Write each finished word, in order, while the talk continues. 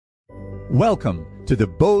Welcome to the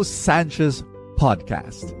Bo Sanchez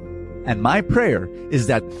podcast. And my prayer is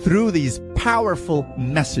that through these powerful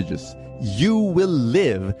messages, you will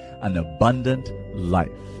live an abundant life.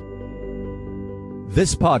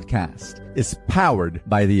 This podcast is powered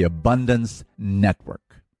by the Abundance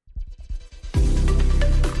Network.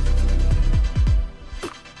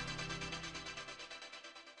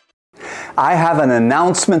 I have an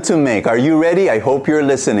announcement to make. Are you ready? I hope you're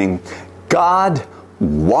listening. God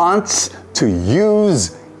wants to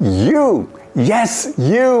use you. Yes,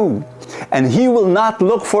 you. And He will not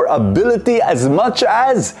look for ability as much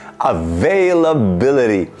as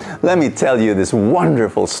availability. Let me tell you this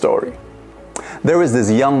wonderful story. There was this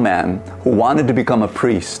young man who wanted to become a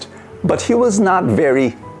priest, but he was not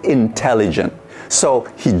very intelligent. So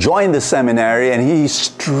he joined the seminary and he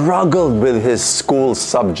struggled with his school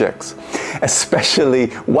subjects, especially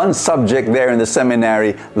one subject there in the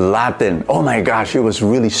seminary, Latin. Oh my gosh, he was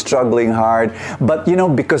really struggling hard. But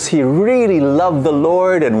because he really loved the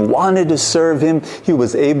Lord and wanted to serve Him, he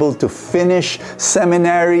was able to finish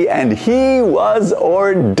seminary and he was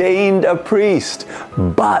ordained a priest.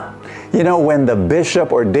 But when the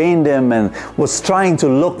bishop ordained him and was trying to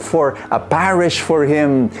look for a parish for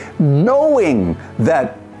him, knowing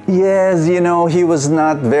that, yes, he was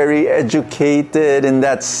not very educated in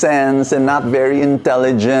that sense and not very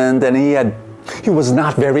intelligent, and he was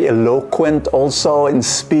not very eloquent also in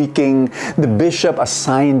speaking, the bishop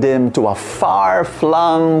assigned him to a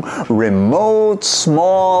far-flung, remote,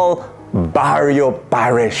 small barrio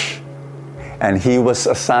parish. And he was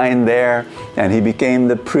assigned there, and he became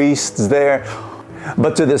the priest there.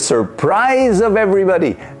 But to the surprise of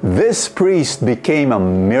everybody, this priest became a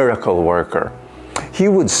miracle worker. He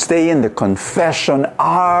would stay in the confession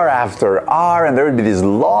hour after hour, and there would be this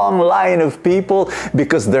long line of people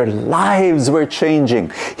because their lives were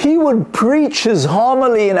changing. He would preach his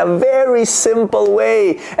homily in a very simple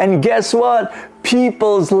way, and guess what?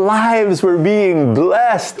 People's lives were being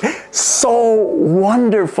blessed so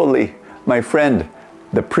wonderfully. My friend,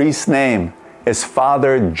 the priest's name is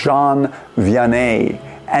Father John Vianney,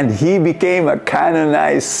 and he became a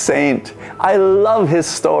canonized saint. I love his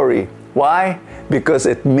story. Why? Because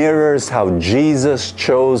it mirrors how Jesus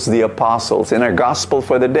chose the apostles. In our gospel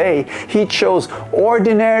for the day, He chose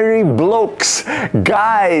ordinary blokes,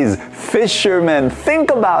 guys, fishermen.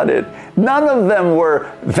 Think about it. None of them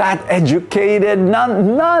were that educated.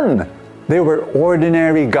 None. They were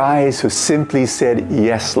ordinary guys who simply said,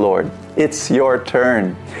 "Yes, Lord, it's your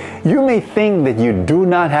turn." You may think that you do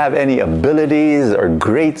not have any abilities or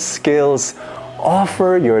great skills.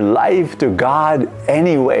 Offer your life to God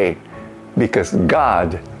anyway, because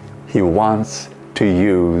God, He wants to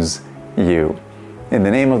use you. In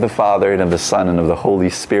the name of the Father, and of the Son, and of the Holy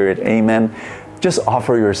Spirit, amen. Just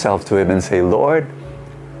offer yourself to Him and say, "Lord,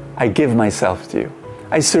 I give myself to you.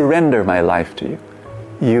 I surrender my life to you.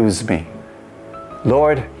 Use me.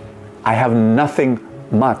 Lord, I have nothing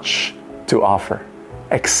much to offer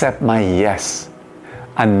except my yes.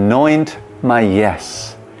 Anoint my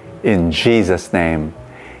yes. In Jesus' name,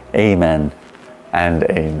 amen and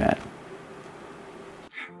amen."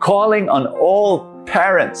 Calling on all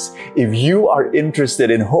parents, if you are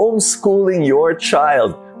interested in homeschooling your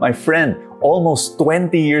child, my friend, almost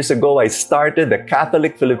 20 years ago, I started the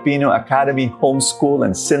Catholic Filipino Academy Homeschool,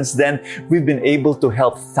 and since then, we've been able to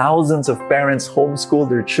help thousands of parents homeschool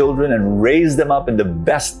their children and raise them up in the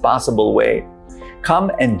best possible way. Come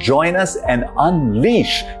and join us and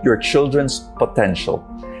unleash your children's potential.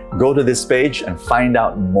 Go to this page and find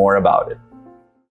out more about it.